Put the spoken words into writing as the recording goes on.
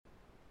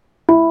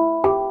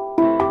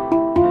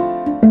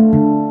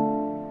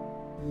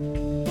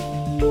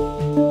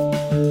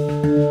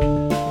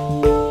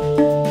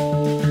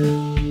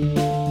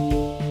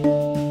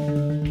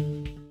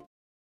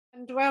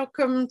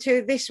welcome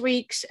to this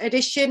week's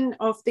edition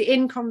of the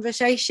In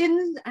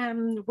Conversation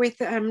with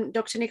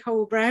Dr.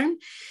 Nicole Brown.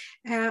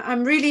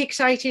 I'm really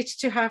excited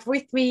to have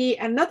with me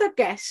another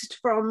guest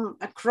from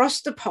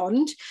across the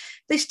pond,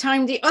 this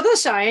time the other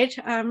side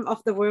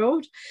of the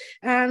world.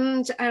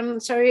 And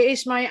so it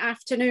is my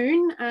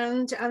afternoon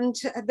and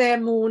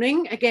their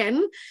morning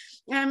again.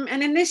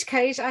 And in this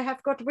case, I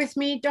have got with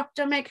me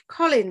Dr. Meg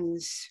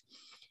Collins.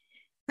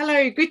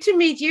 Hello, good to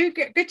meet you.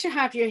 Good to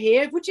have you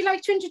here. Would you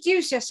like to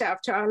introduce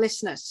yourself to our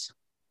listeners?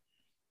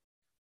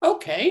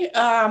 Okay,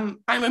 I'm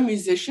a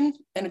musician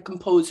and a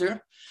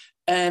composer,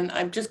 and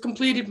I've just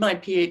completed my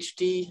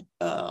PhD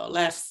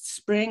last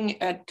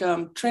spring at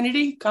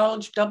Trinity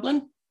College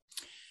Dublin.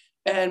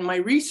 And my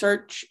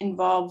research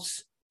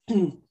involves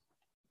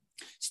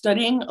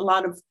studying a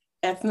lot of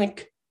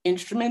ethnic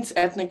instruments.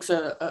 Ethnic's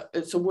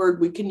it's a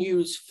word we can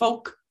use: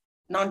 folk,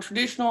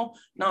 non-traditional,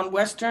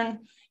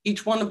 non-Western.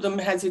 Each one of them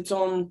has its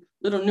own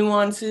little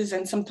nuances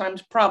and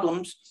sometimes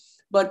problems,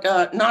 but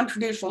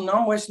non-traditional,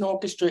 non-Western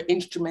orchestra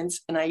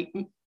instruments, and I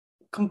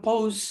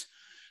compose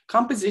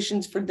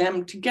compositions for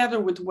them together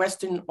with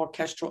Western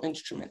orchestral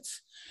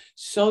instruments,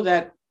 so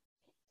that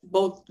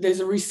there's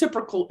a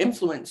reciprocal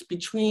influence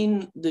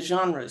between the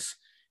genres.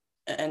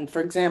 And for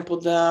example,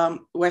 the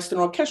Western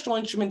orchestral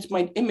instruments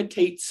might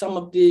imitate some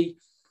of the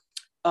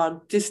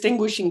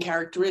distinguishing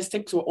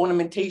characteristics or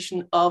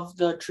ornamentation of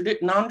the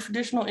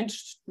traditional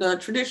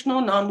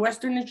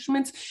non-Western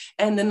instruments,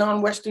 and the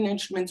non-Western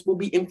instruments will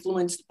be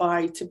influenced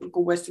by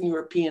typical Western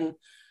European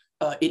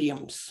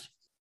idioms.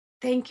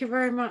 Thank you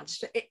very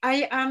much.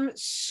 I am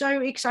so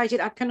excited.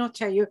 I cannot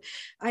tell you.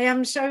 I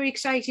am so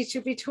excited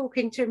to be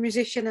talking to a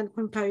musician and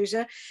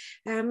composer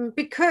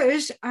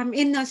because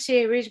in that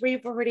series,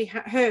 we've already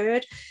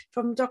heard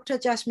from Dr.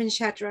 Jasmine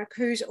Shadrach,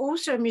 who's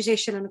also a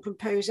musician and a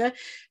composer,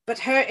 but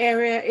her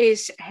area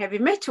is heavy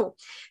metal.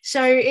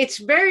 So it's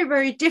very,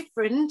 very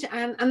different.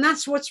 And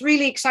that's what's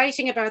really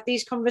exciting about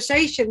these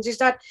conversations, is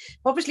that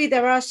obviously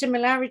there are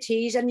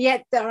similarities and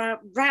yet there are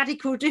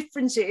radical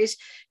differences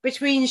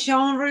between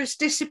genres,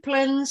 disciplines,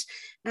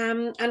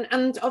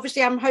 and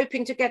obviously I'm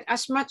hoping to get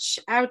as much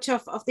out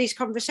of these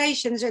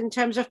conversations in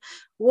terms of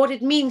what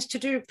it means to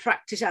do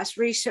practice as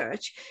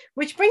research,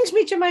 which brings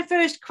me to my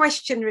first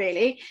question,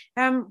 really.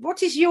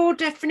 What is your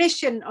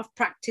definition of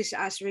practice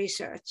as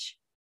research?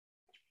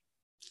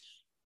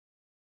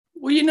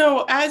 Well, you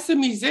know, as a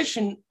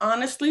musician,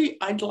 honestly,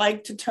 I'd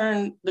like to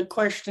turn the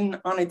question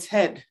on its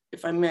head,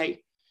 if I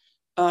may.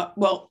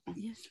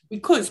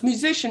 Because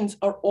musicians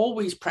are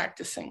always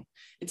practicing.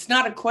 It's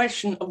not a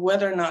question of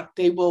whether or not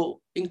they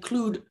will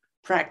include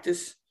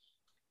practice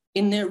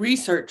in their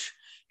research.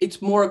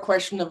 It's more a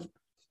question of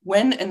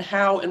when and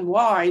how and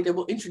why they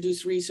will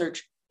introduce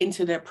research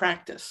into their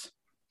practice.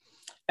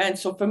 And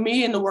so for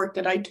me, in the work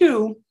that I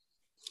do,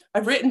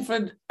 I've written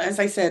for, as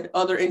I said,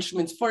 other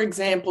instruments. For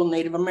example,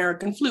 Native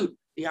American flute,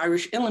 the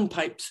Irish uilleann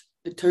pipes,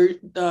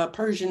 the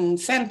Persian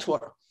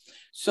santur.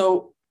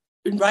 So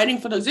in writing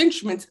for those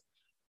instruments,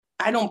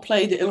 I don't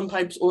play the uilleann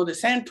pipes or the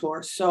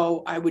santur,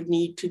 so I would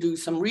need to do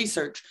some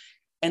research.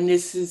 And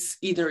this is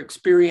either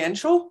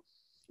experiential,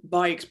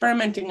 by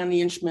experimenting on the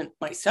instrument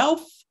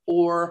myself,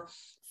 or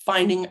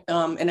finding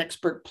an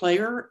expert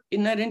player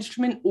in that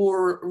instrument,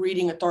 or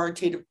reading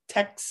authoritative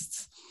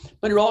texts.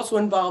 But it also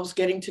involves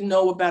getting to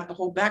know about the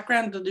whole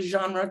background of the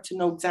genre, to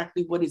know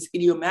exactly what is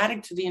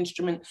idiomatic to the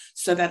instrument,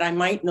 so that I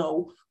might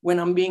know when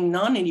I'm being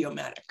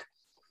non-idiomatic.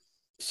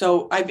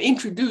 So I've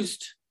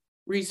introduced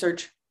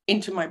research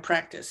into my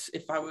practice,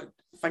 if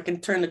I can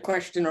turn the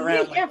question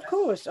around. Yeah, of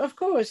course.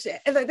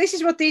 This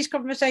is what these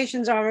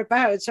conversations are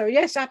about. So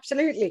yes,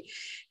 absolutely.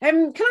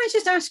 Can I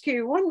just ask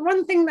you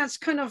one thing that's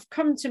kind of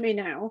come to me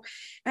now?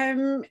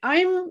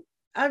 I'm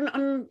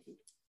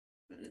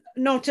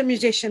not a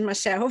musician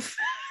myself.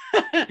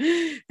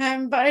 But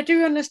I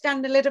do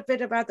understand a little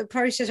bit about the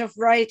process of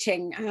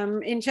writing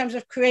in terms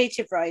of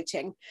creative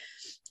writing.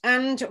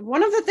 And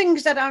one of the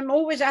things that I'm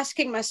always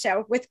asking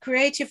myself with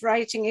creative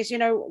writing is, you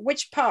know,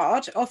 which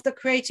part of the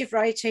creative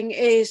writing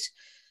is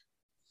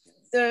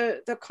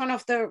the kind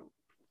of the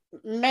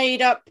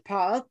made up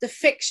part, the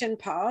fiction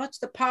part,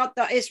 the part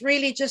that is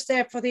really just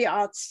there for the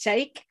art's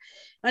sake,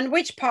 and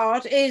which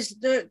part is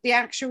the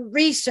actual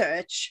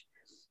research.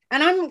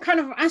 And I'm kind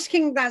of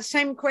asking that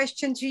same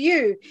question to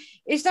you.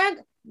 Is that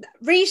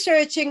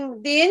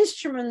researching the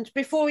instrument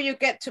before you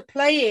get to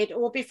play it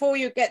or before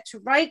you get to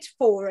write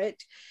for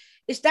it?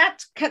 Does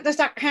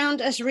that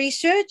count as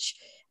research?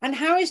 And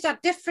how is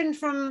that different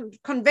from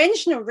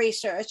conventional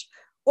research?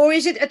 Or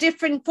is it a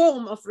different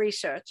form of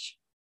research?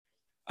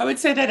 I would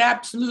say that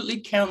absolutely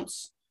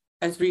counts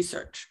as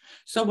research.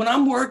 So when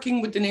I'm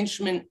working with an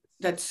instrument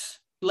that's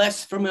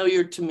less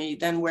familiar to me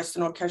than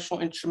Western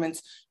orchestral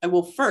instruments, I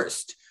will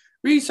first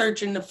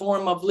research in the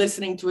form of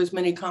listening to as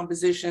many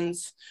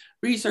compositions,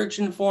 research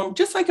in the form,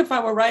 just like if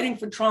I were writing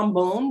for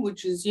trombone,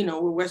 which is, you know,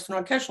 a Western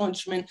orchestral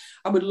instrument,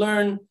 I would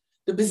learn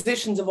the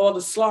positions of all the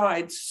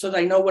slides so that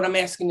I know what I'm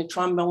asking the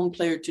trombone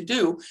player to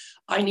do.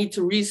 I need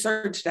to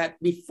research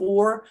that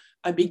before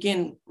I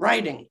begin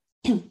writing.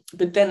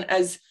 But then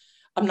as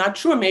I'm not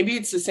sure, maybe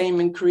it's the same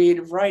in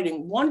creative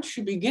writing. Once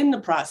you begin the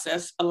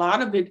process, a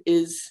lot of it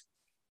is,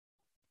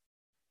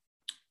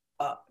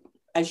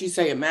 as you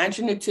say,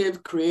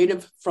 imaginative,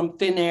 creative, from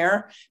thin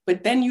air,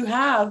 but then you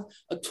have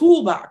a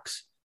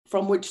toolbox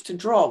from which to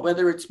draw,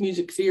 whether it's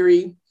music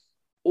theory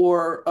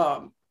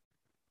or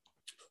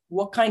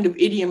what kind of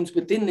idioms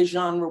within the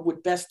genre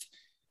would best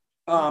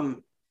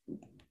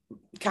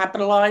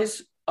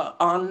capitalize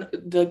on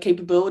the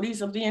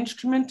capabilities of the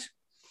instrument.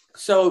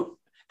 So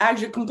as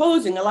you're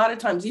composing, a lot of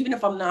times, even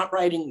if I'm not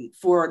writing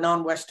for a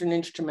non-Western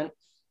instrument,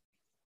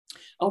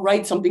 I'll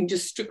write something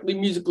just strictly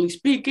musically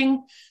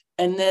speaking,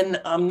 and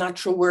then I'm not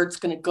sure where it's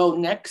going to go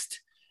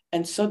next.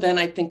 And so then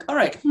I think, all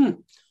right,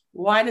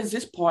 why does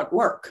this part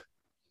work?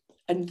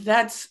 And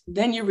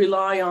then you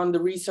rely on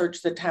the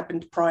research that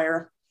happened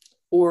prior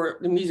or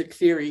the music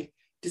theory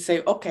to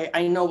say, okay,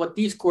 I know what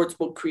these chords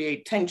will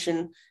create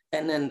tension,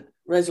 and then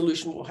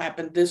resolution will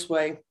happen this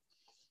way.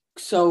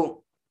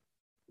 So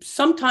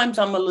sometimes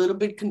I'm a little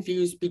bit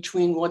confused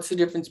between what's the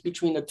difference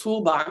between a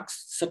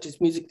toolbox, such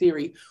as music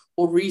theory,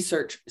 or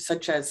research,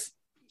 such as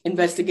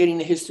investigating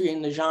the history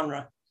and the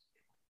genre.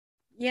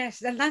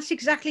 Yes, and that's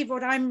exactly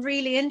what I'm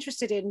really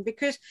interested in,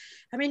 because,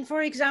 I mean,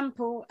 for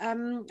example,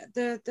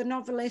 the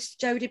novelist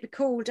Jodi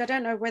Picoult, I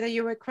don't know whether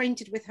you're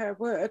acquainted with her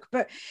work,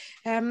 but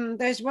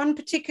there's one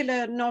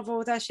particular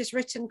novel that she's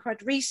written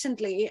quite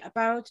recently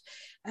about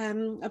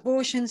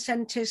abortion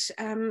centers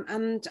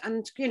and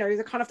you know,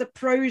 the kind of the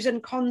pros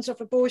and cons of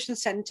abortion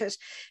centers,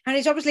 and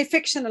it's obviously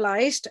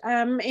fictionalized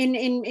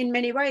in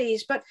many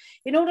ways. But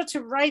in order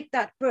to write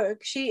that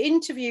book, she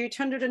interviewed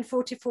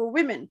 144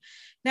 women.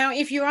 Now,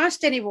 if you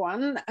asked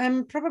anyone,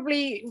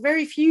 probably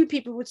very few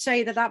people would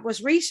say that that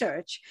was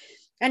research.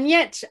 And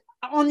yet,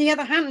 on the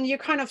other hand, you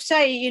kind of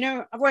say, you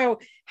know, well,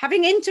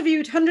 having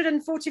interviewed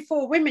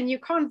 144 women, you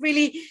can't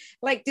really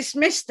like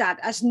dismiss that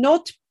as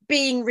not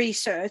being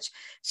research.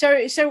 So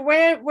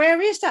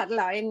where is that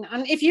line?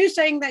 And if you're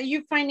saying that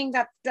you're finding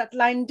that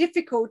line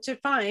difficult to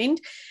find,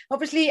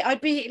 obviously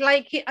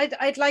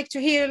I'd like to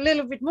hear a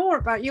little bit more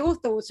about your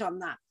thoughts on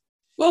that.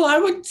 Well, I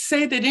would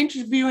say that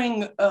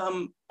interviewing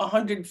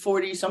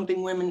 140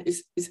 something women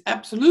is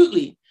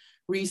absolutely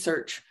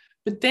research,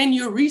 but then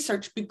your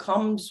research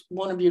becomes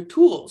one of your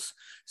tools.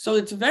 So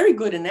it's a very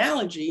good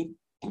analogy.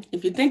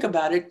 If you think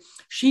about it,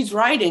 she's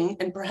writing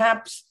and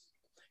perhaps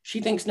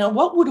she thinks, now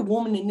what would a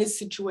woman in this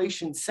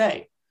situation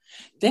say?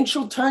 Then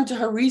she'll turn to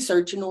her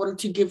research in order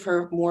to give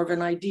her more of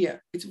an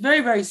idea. It's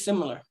very, very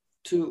similar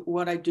to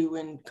what I do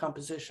in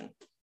composition.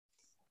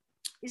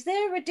 Is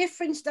there a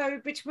difference, though,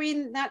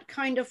 between that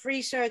kind of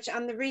research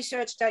and the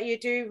research that you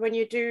do when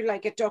you do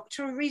like a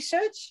doctoral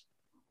research?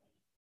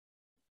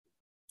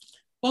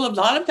 Well, a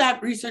lot of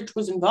that research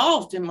was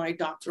involved in my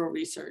doctoral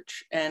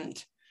research.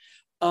 And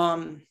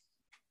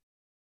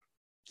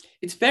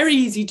it's very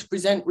easy to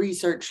present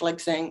research like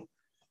saying,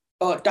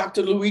 oh,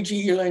 Dr.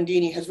 Luigi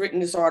Landini has written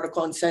this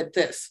article and said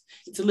this.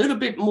 It's a little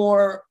bit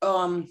more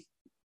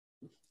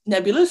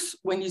nebulous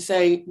when you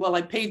say, well,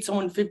 I paid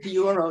someone 50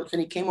 euros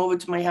and he came over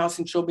to my house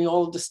and showed me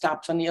all of the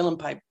stops on the Uilleann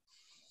pipe,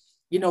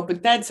 you know,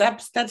 but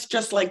that's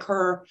just like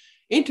her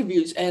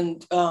interviews.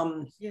 And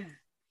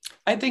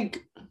I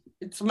think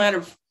it's a matter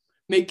of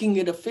making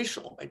it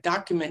official by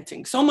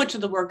documenting. So much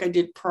of the work I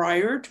did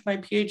prior to my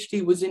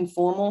PhD was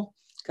informal.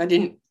 I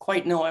didn't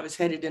quite know I was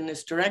headed in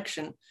this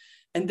direction.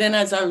 And then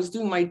as I was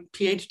doing my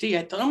PhD,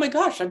 I thought, oh my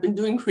gosh, I've been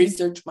doing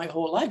research my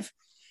whole life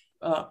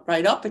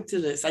right up into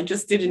this. I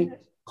just didn't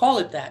call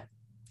it that,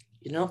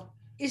 you know.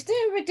 Is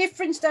there a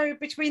difference, though,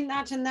 between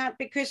that and that?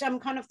 Because I'm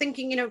kind of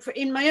thinking, you know,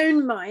 in my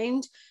own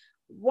mind,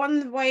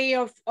 one way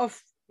of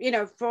you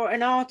know, for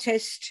an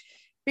artist,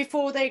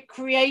 before they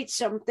create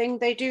something,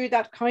 they do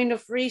that kind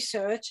of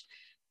research,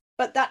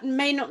 but that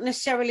may not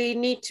necessarily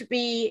need to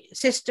be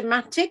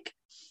systematic,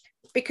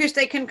 because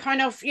they can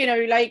kind of, you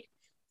know, like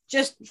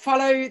just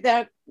follow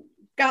their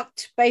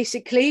gut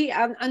basically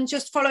and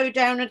just follow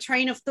down a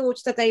train of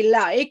thoughts that they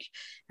like,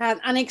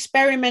 and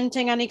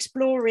experimenting and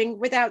exploring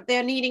without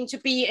there needing to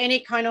be any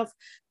kind of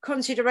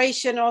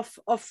consideration of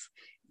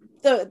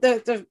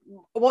the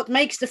what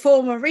makes the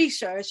formal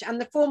research,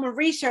 and the formal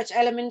research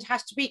element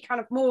has to be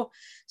kind of more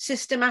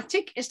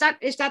systematic. Is that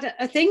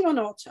a thing or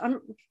not?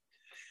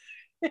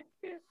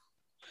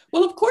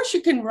 Well, of course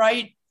you can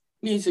write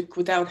music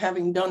without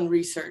having done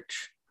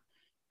research,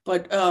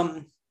 but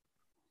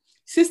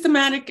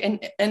systematic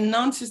and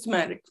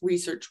non-systematic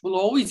research will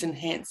always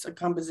enhance a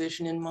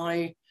composition, in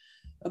my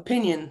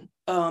opinion.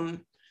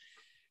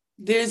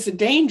 There's a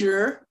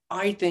danger,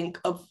 I think,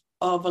 of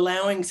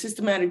allowing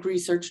systematic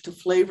research to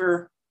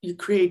flavor your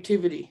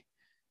creativity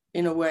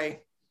in a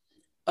way.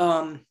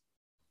 But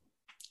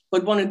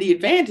one of the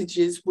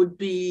advantages would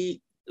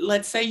be,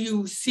 let's say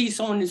you see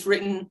someone has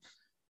written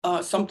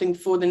something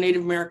for the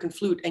Native American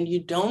flute and you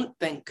don't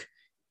think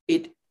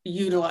it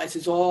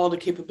utilizes all the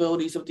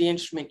capabilities of the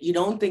instrument. You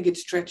don't think it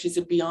stretches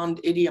it beyond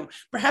idiom.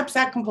 Perhaps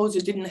that composer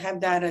didn't have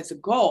that as a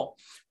goal,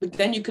 but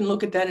then you can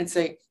look at that and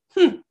say,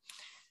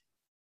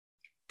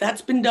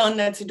 that's been done,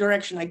 that's a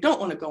direction I don't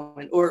want to go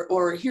in.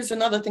 Or here's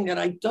another thing that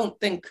I don't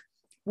think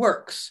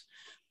works.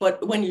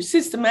 But when you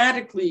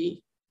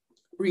systematically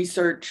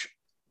research,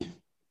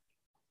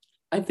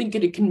 I think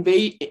it can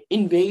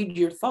invade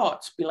your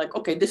thoughts. Be like,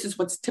 okay, this is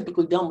what's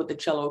typically done with the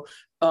cello.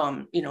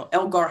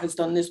 Elgar has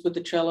done this with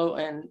the cello,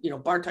 and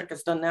Bartók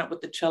has done that with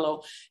the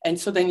cello. And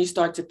so then you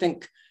start to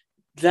think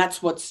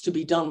that's what's to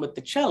be done with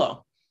the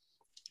cello.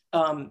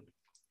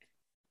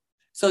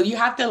 So you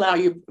have to allow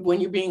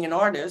when you're being an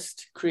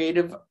artist,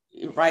 creative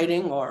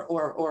writing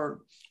or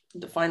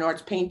the fine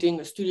arts,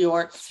 painting or studio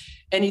art,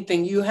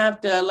 anything, you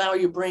have to allow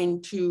your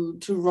brain to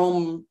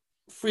roam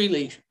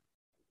freely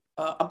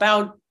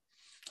about,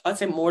 I'd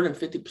say more than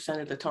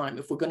 50% of the time,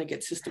 if we're going to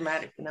get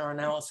systematic in our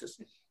analysis.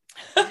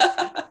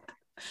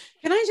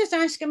 Can I just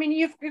ask, I mean,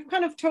 you've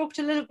kind of talked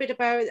a little bit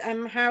about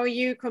how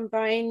you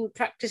combine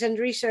practice and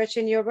research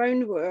in your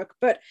own work,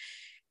 but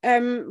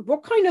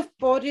what kind of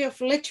body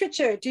of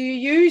literature do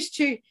you use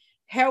to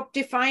help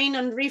define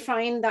and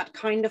refine that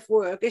kind of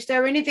work? Is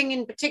there anything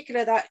in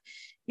particular that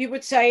you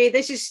would say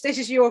this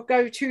is your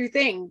go-to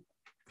thing?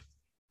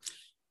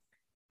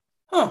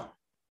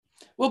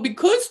 Well,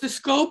 because the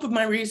scope of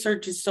my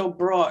research is so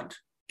broad,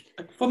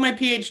 for my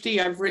PhD,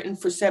 I've written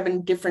for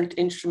 7 different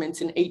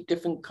instruments in 8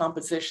 different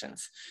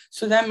compositions.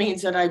 So that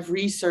means that I've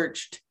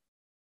researched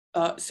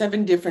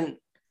 7 different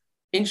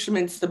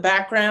instruments, the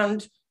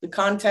background, the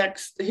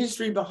context, the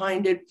history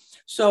behind it.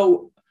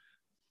 So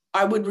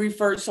I would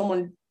refer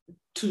someone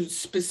to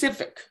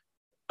specific.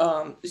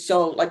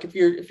 So like if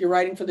you're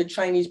writing for the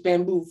Chinese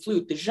bamboo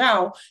flute, the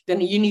Zhao, then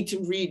you need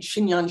to read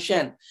Xinyan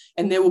Shen.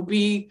 And there will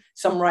be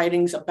some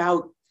writings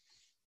about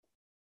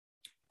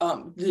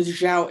the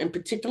Zhao in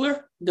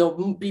particular.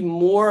 There'll be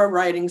more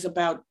writings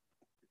about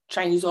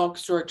Chinese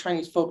orchestra or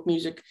Chinese folk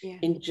music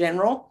in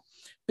general.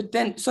 But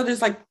then, so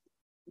there's like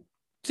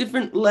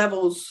different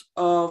levels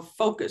of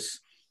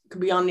focus. It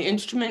could be on the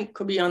instrument,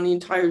 could be on the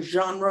entire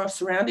genre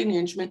surrounding the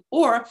instrument,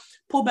 or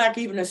pull back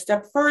even a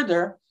step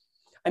further.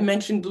 I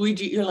mentioned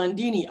Luigi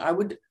Irlandini. I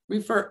would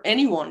refer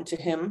anyone to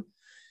him.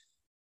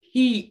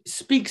 He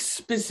speaks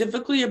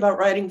specifically about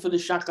writing for the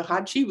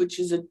shakuhachi, which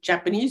is a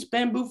Japanese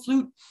bamboo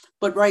flute,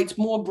 but writes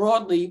more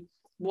broadly,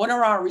 what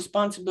are our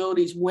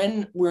responsibilities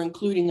when we're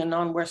including a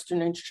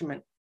non-Western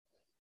instrument?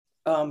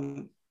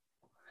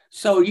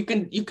 So you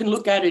can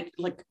look at it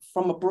like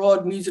from a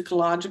broad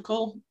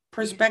musicological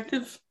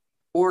perspective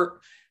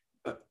or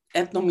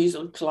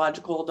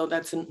ethnomusicological, although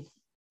that's an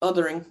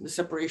othering, the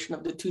separation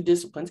of the 2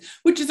 disciplines,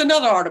 which is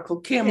another article.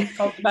 Kim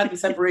talked about the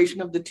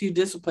separation of the 2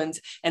 disciplines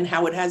and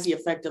how it has the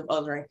effect of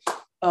othering.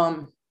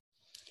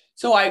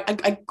 So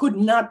I could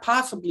not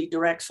possibly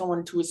direct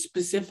someone to a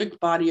specific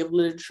body of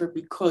literature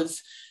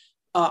because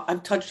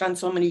I've touched on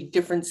so many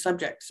different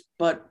subjects,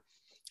 but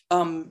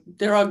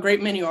there are a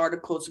great many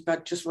articles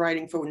about just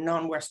writing for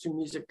non-Western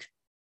music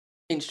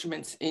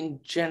instruments in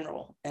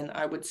general. And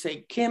I would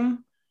say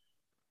Kim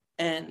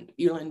and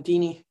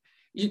Irlandini.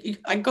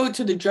 I go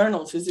to the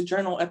journals. There's a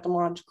journal,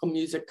 Etymological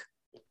Music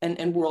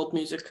and World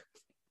Music.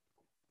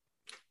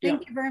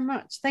 Thank you very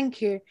much. Thank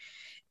you.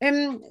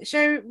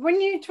 So when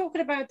you're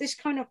talking about this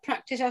kind of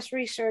practice as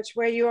research,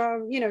 where you are,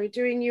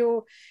 doing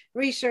your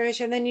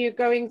research and then you're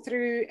going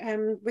through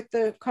with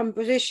the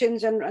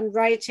compositions and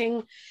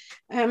writing,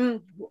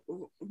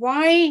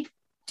 why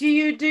do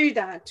you do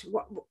that?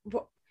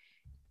 What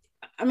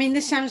I mean,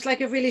 this sounds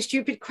like a really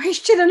stupid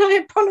question, and I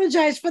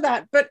apologize for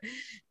that. But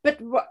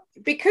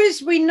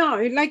because we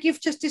know, like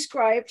you've just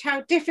described,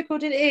 how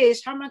difficult it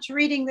is, how much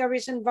reading there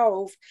is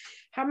involved,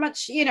 how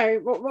much,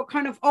 what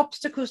kind of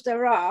obstacles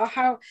there are,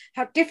 how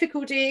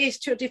difficult it is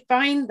to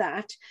define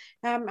that,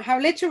 how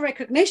little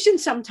recognition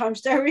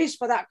sometimes there is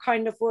for that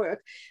kind of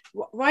work.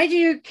 Why do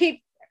you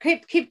keep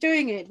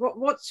doing it?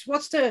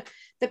 What's the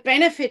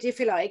benefit, if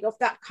you like, of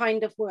that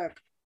kind of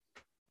work?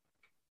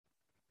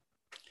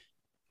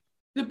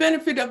 The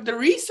benefit of the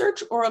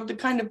research or of the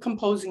kind of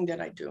composing that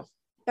I do?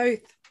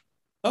 Both.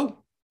 Oh,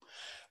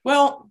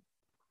 well,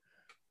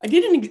 I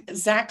didn't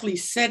exactly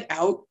set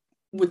out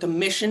with a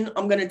mission.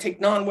 I'm going to take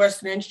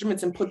non-Western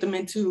instruments and put them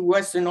into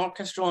Western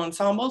orchestral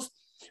ensembles,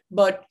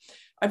 but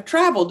I've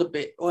traveled a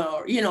bit,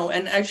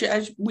 and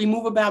as we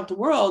move about the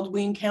world,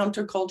 we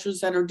encounter cultures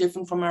that are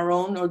different from our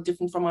own or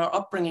different from our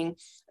upbringing.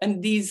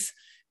 And these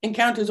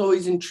encounters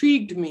always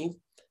intrigued me.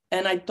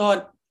 And I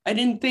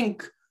didn't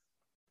think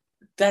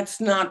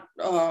that's not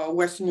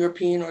Western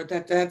European or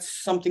that's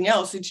something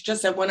else. It's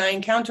just that when I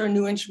encounter a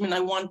new instrument, I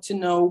want to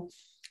know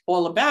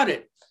all about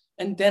it.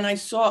 And then I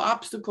saw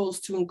obstacles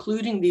to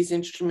including these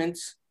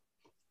instruments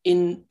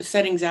in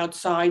settings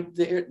outside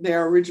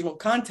their original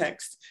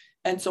context.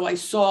 And so I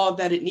saw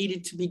that it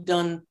needed to be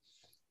done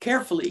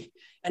carefully.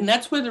 And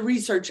that's where the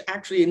research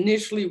actually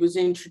initially was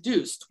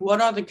introduced.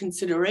 What are the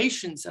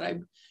considerations that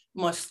I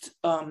must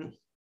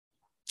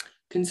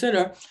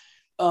consider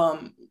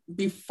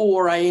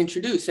before I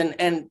introduce?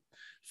 And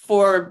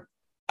for,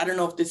 I don't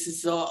know if this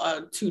is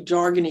too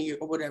jargony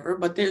or whatever,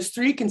 but there's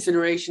 3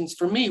 considerations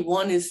for me.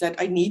 One is that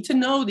I need to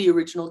know the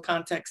original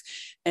context.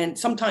 And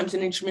sometimes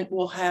an instrument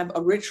will have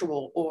a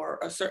ritual or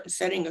a certain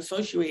setting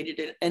associated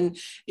in it. And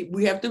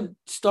we have to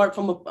start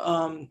from a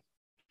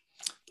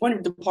point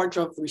of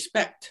departure of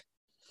respect.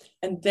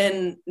 And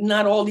then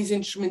not all these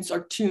instruments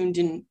are tuned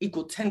in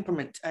equal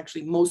temperament.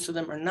 Actually, most of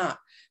them are not,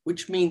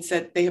 which means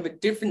that they have a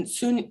different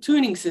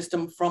tuning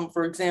system from,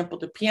 for example,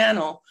 the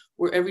piano,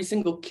 where every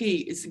single key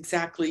is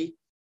exactly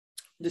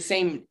the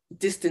same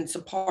distance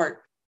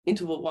apart,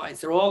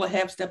 interval-wise. They're all a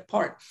half step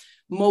apart.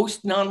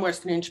 Most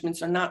non-Western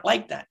instruments are not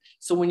like that.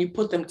 So when you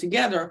put them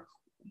together,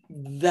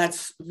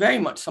 that's very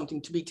much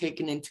something to be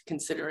taken into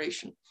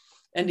consideration.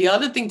 And the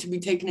other thing to be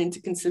taken into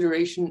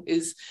consideration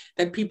is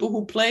that people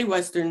who play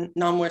Western,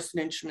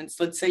 non-Western instruments,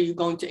 let's say you're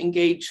going to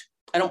engage,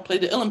 I don't play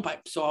the uilleann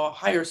pipe, so I'll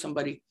hire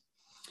somebody.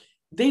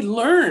 They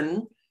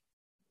learn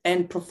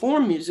and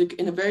perform music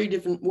in a very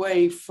different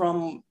way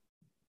from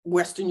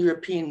Western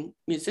European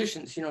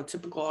musicians, you know,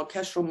 typical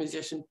orchestral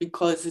musicians,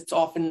 because it's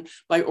often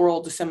by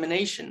oral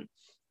dissemination,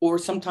 or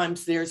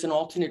sometimes there's an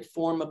alternate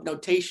form of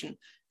notation,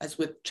 as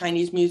with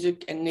Chinese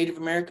music and Native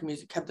American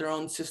music have their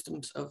own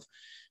systems of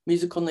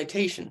musical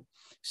notation.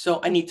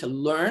 So I need to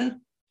learn,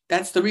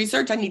 that's the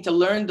research, I need to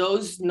learn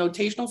those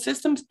notational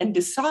systems and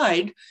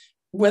decide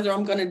whether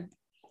I'm going to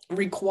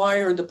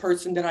require the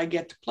person that I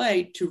get to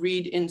play to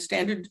read in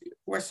standard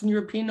Western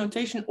European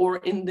notation or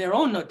in their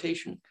own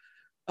notation.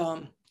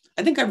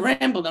 I think I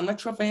rambled. I'm not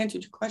sure if I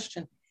answered your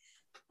question.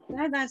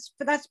 No,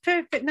 that's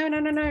perfect. No,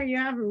 you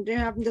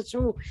haven't at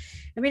all.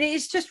 I mean,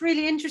 it's just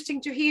really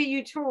interesting to hear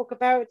you talk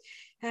about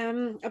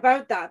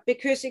that,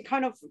 because it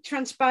kind of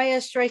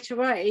transpires straight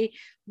away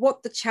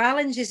what the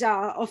challenges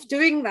are of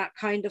doing that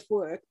kind of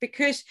work,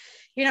 because,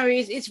 you know,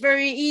 it's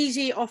very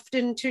easy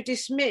often to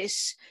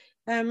dismiss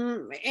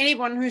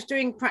anyone who's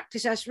doing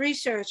practice as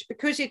research,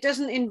 because it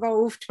doesn't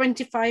involve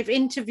 25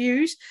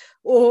 interviews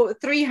or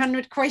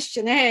 300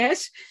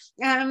 questionnaires,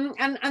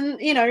 and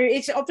you know,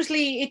 it's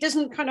obviously, it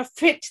doesn't kind of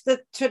fit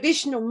the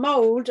traditional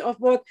mold of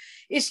what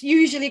is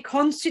usually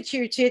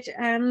constituted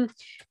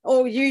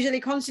or usually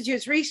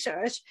constitutes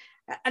research.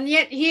 And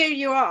yet here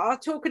you are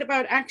talking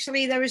about,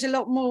 actually there is a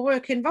lot more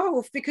work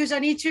involved, because I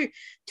need to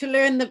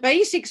learn the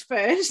basics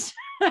first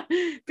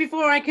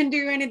before I can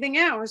do anything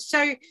else.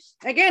 So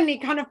again,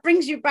 it kind of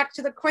brings you back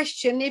to the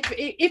question,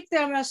 if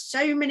there are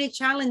so many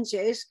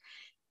challenges,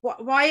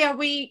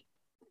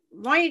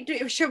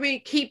 should we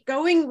keep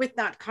going with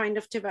that kind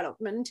of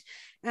development?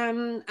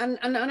 And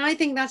I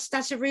think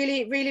that's a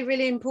really, really,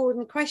 really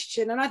important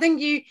question. And I think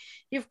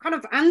you've kind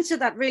of answered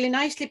that really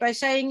nicely by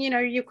saying, you know,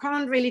 you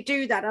can't really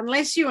do that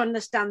unless you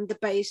understand the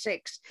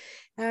basics.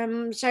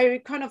 So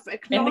kind of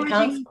acknowledging and the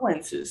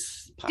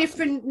consequences,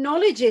 different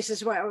knowledges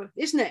as well,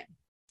 isn't it?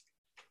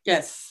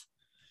 Yes.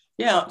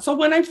 Yeah. So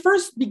when I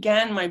first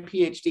began my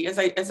PhD, as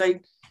I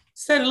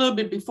said a little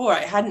bit before,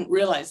 I hadn't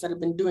realized that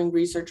I've been doing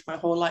research my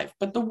whole life,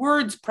 but the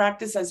words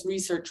practice as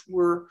research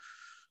were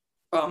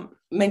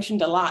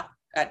mentioned a lot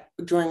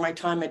during my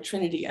time at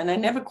Trinity, and I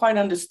never quite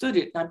understood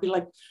it. And I'd be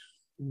like,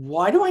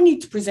 why do I need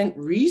to present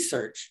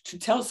research to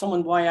tell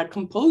someone why I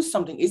composed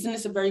something? Isn't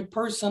this a very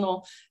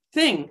personal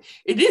thing?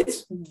 It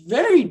is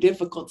very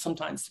difficult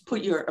sometimes to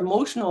put your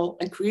emotional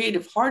and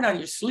creative heart on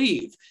your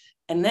sleeve,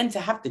 and then to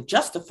have to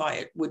justify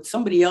it with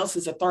somebody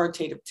else's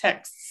authoritative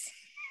texts.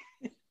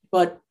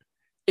 But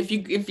if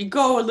you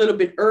go a little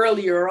bit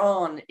earlier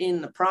on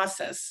in the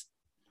process,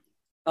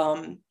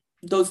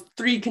 those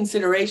three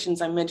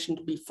considerations I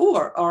mentioned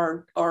before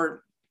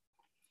are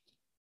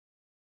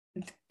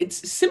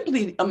it's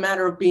simply a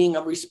matter of being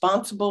a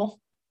responsible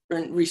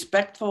and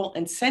respectful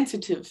and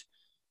sensitive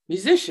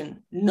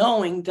musician,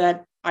 knowing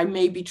that I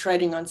may be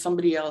treading on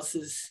somebody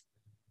else's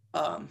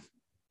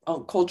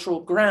cultural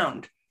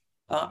ground.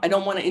 I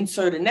don't want to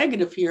insert a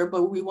negative here,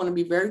 but we want to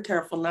be very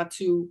careful not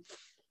to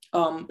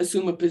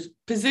assume a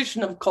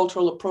position of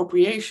cultural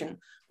appropriation,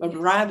 but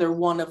rather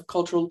one of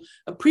cultural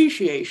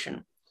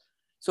appreciation.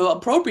 So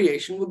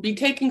appropriation would be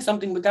taking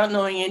something without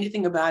knowing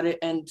anything about it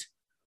and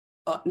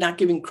not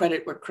giving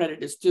credit where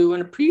credit is due.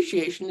 And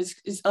appreciation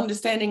is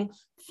understanding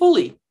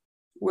fully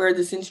where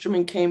this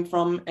instrument came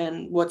from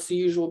and what's the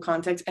usual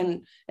context,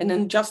 and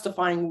then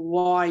justifying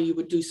why you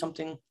would do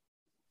something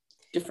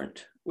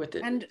different with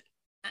it.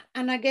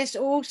 And I guess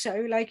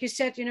also, like you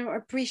said, you know,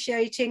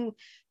 appreciating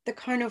the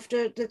kind of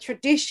the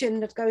tradition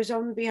that goes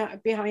on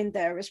behind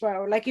there as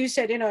well. Like you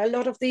said, you know, a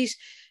lot of these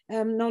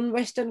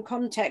non-Western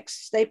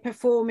contexts, they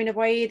perform in a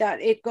way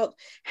that it got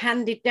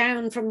handed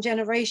down from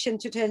generation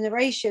to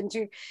generation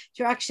to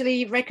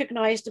actually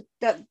recognize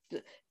that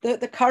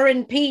the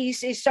current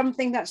piece is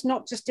something that's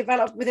not just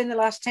developed within the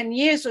last 10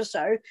 years or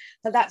so,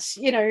 that's,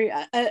 you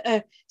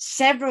know,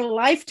 several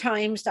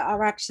lifetimes that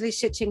are actually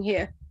sitting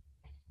here.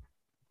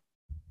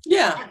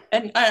 Yeah,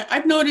 and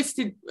I've noticed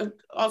it,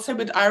 I'll say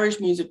with Irish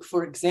music,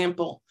 for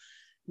example,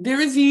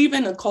 there is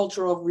even a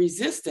culture of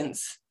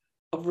resistance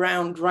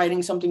around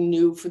writing something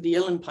new for the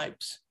uilleann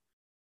pipes,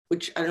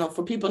 which, I don't know,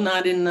 for people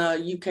not in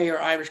the UK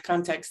or Irish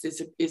context,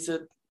 is a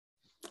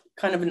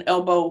kind of an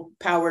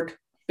elbow-powered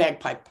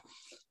bagpipe.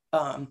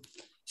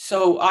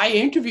 So I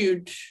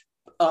interviewed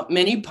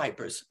many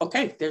pipers.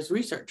 Okay, there's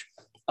research.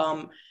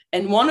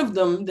 And one of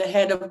them, the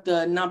head of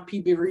the Na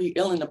Pibiri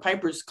Uilleann, the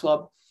Pipers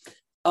Club,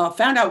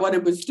 found out what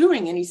it was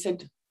doing. And he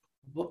said,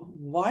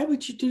 why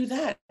would you do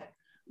that?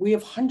 We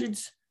have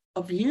hundreds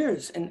of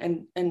years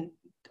and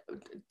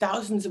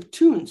thousands of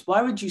tunes.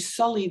 Why would you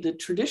sully the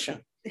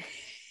tradition?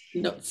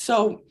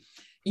 So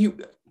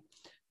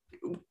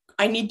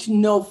I need to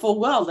know full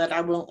well that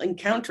I will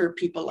encounter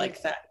people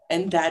like that,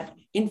 and that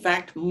in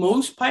fact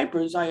most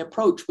pipers I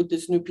approach with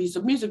this new piece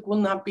of music will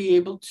not be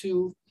able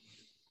to,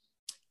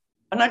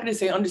 I'm not going to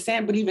say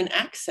understand, but even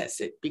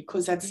access it,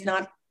 because that's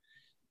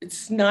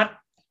it's not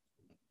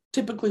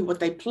typically what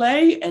they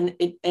play,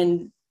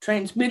 and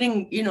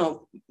transmitting,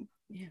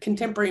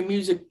 contemporary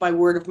music by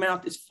word of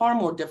mouth is far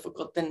more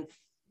difficult than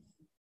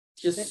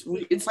just,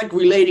 it's like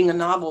relating a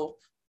novel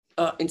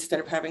instead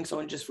of having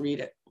someone just read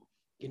it,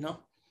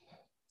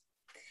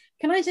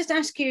 Can I just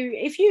ask you,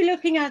 if you're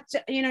looking at,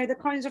 the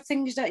kinds of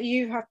things that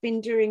you have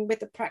been doing with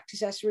the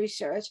practice as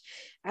research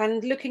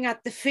and looking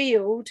at the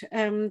field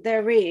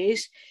there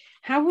is,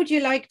 how would you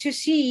like to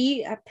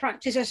see a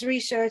practice as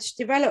research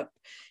develop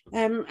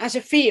as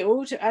a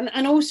field,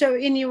 and also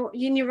in your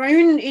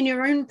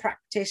own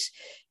practice?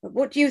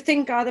 What do you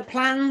think are the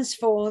plans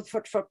for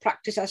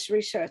practice as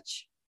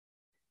research?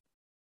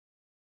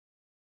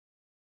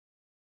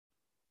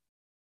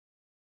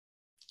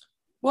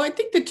 Well, I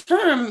think the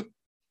term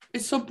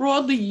is so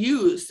broadly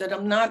used that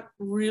I'm not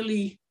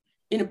really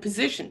in a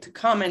position to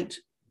comment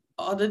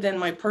other than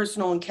my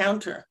personal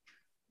encounter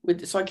with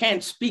this. So I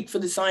can't speak for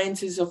the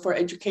sciences or for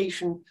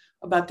education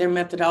about their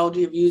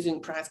methodology of using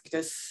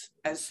practice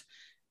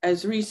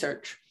as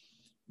research.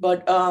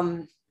 But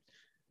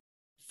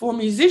for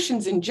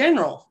musicians in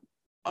general,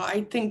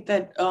 I think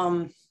that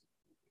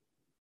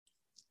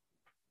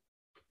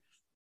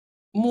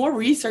more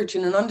research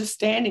and an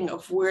understanding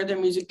of where their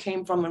music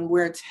came from and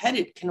where it's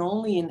headed can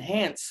only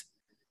enhance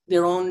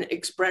their own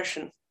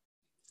expression.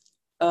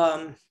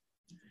 One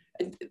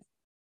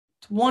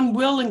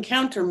will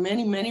encounter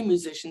many, many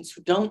musicians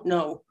who don't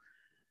know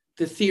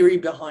the theory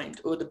behind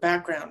or the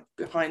background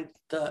behind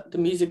the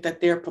music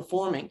that they're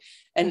performing.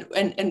 And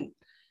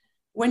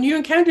when you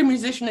encounter a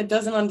musician that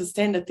doesn't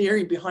understand the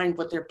theory behind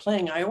what they're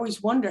playing, I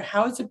always wonder,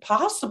 how is it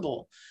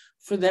possible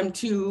for them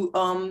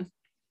to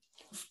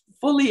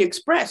fully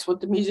express what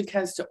the music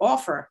has to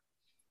offer?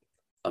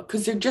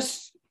 Because they're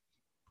just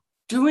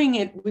doing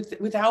it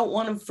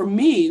without for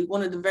me,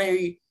 one of the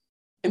very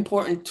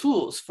important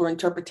tools for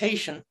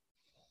interpretation.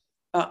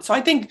 So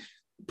I think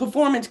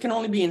performance can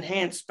only be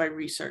enhanced by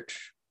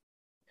research.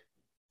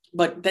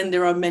 But then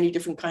there are many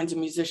different kinds of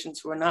musicians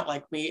who are not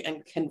like me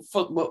and can,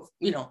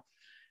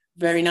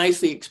 very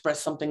nicely express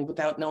something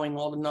without knowing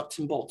all the nuts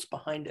and bolts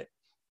behind it.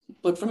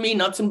 But for me,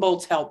 nuts and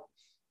bolts help.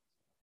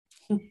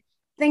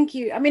 Thank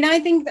you. I mean, I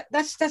think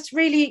that's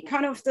really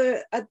kind of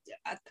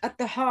at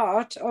the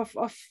heart of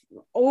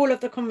all of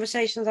the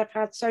conversations I've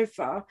had so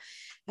far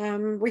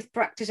with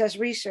practice as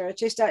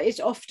research, is that it's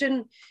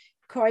often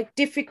quite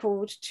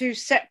difficult to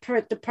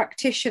separate the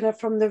practitioner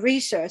from the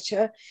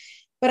researcher.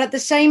 But at the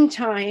same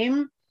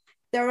time,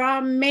 there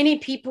are many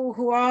people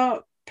who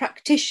are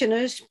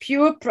practitioners,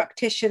 pure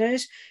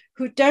practitioners,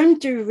 who don't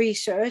do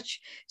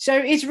research. So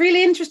it's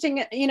really interesting,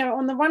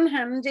 on the one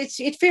hand,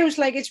 it feels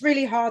like it's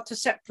really hard to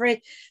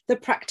separate the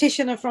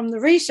practitioner from the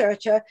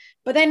researcher.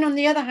 But then on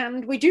the other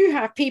hand, we do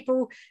have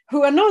people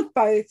who are not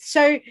both.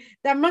 So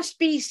there must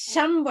be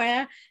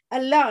somewhere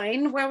a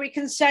line where we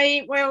can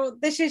say, well,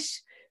 this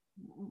is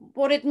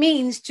what it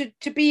means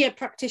to be a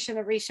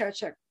practitioner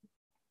researcher.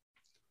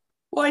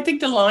 Well, I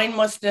think the line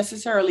must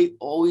necessarily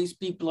always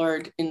be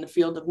blurred in the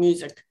field of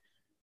music,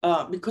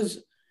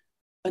 because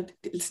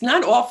it's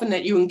not often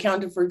that you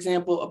encounter, for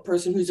example, a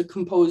person who's a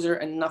composer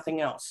and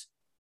nothing else,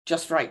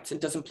 just writes and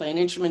doesn't play an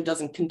instrument,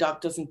 doesn't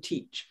conduct, doesn't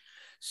teach.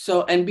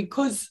 So, and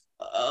because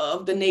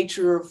of the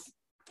nature of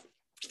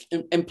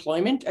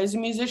employment as a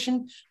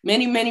musician,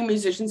 many, many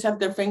musicians have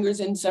their fingers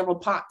in several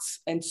pots.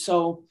 And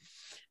so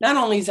not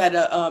only is that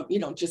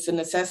just a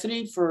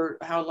necessity for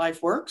how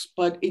life works,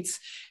 but it's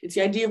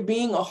the idea of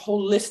being a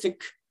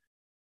holistic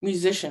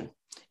musician.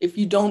 If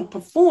you don't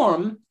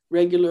perform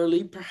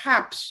regularly,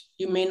 perhaps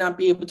you may not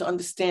be able to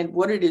understand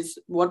what it is,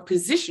 what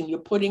position you're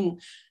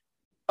putting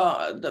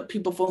the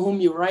people for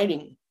whom you're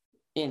writing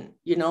in,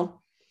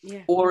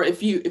 Yeah. Or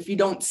if you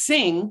don't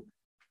sing,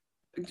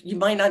 you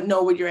might not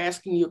know what you're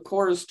asking your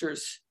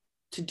choristers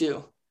to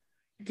do,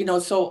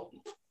 so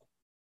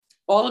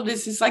all of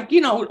this is like,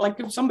 like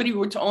if somebody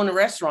were to own a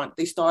restaurant,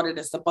 they started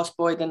as the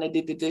busboy, then they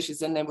did the dishes,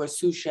 then they were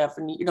sous chef,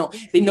 and,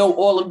 they know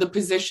all of the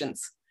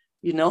positions,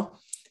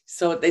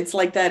 So it's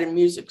like that in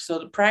music. So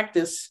the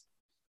practice,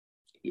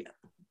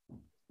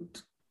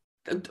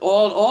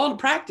 all the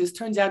practice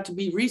turns out to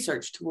be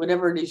research to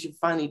whatever it is you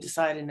finally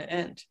decide in the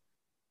end,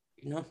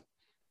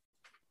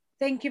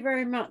 Thank you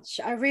very much.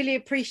 I really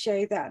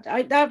appreciate that.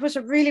 That was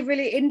a really,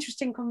 really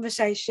interesting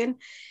conversation.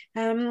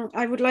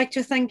 I would like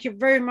to thank you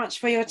very much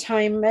for your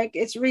time, Meg.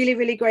 It's really,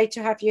 really great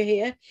to have you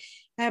here.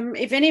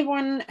 If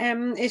anyone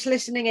is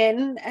listening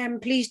in,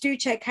 please do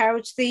check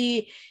out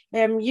the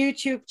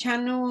YouTube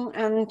channel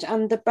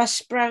and the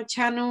Buzzsprout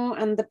channel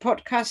and the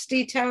podcast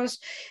details,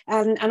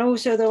 and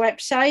also the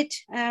website,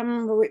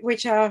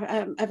 which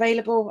are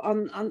available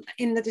on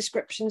in the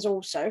descriptions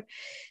also.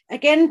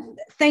 Again,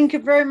 thank you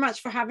very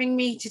much for having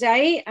me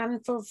today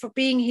and for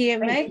being here,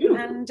 Meg.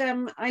 And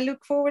I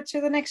look forward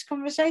to the next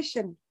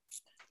conversation.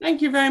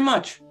 Thank you very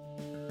much.